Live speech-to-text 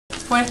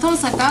Bueno,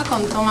 estamos acá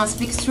con Thomas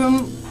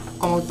Vikström,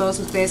 como todos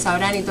ustedes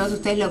sabrán y todos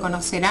ustedes lo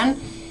conocerán.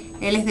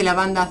 Él es de la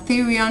banda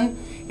Therion.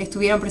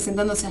 Estuvieron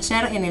presentándose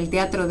ayer en el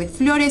Teatro de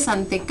Flores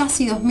ante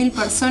casi 2000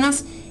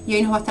 personas y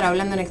hoy nos va a estar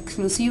hablando en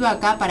exclusiva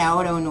acá para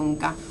Ahora o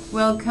Nunca.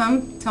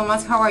 Welcome,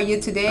 Thomas. How are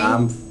you today?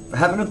 I'm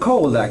having a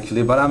cold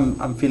actually, but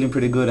I'm feeling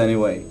pretty good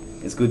anyway.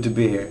 It's good to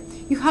be here.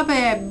 You have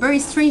a very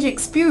strange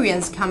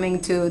experience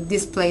coming to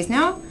this place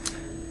now.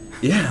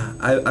 Yeah,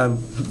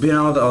 I've been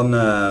out on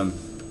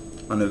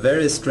a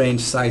very strange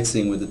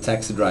sightseeing with the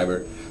taxi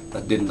driver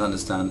that didn't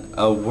understand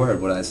a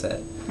word what I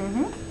said.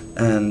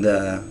 And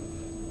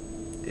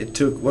it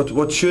took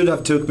what should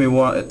have took me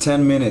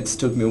 10 minutes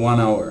took me 1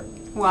 hour.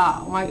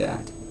 Wow, my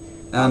God.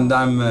 And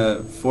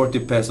I'm 40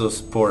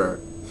 pesos poorer.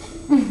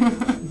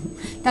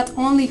 That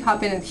only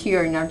happened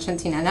here in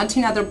Argentina, not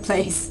in other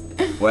place.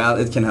 Well,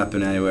 it can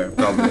happen anywhere,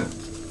 probably.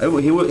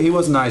 He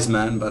was a nice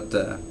man, but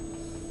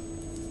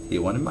he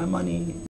wanted my money.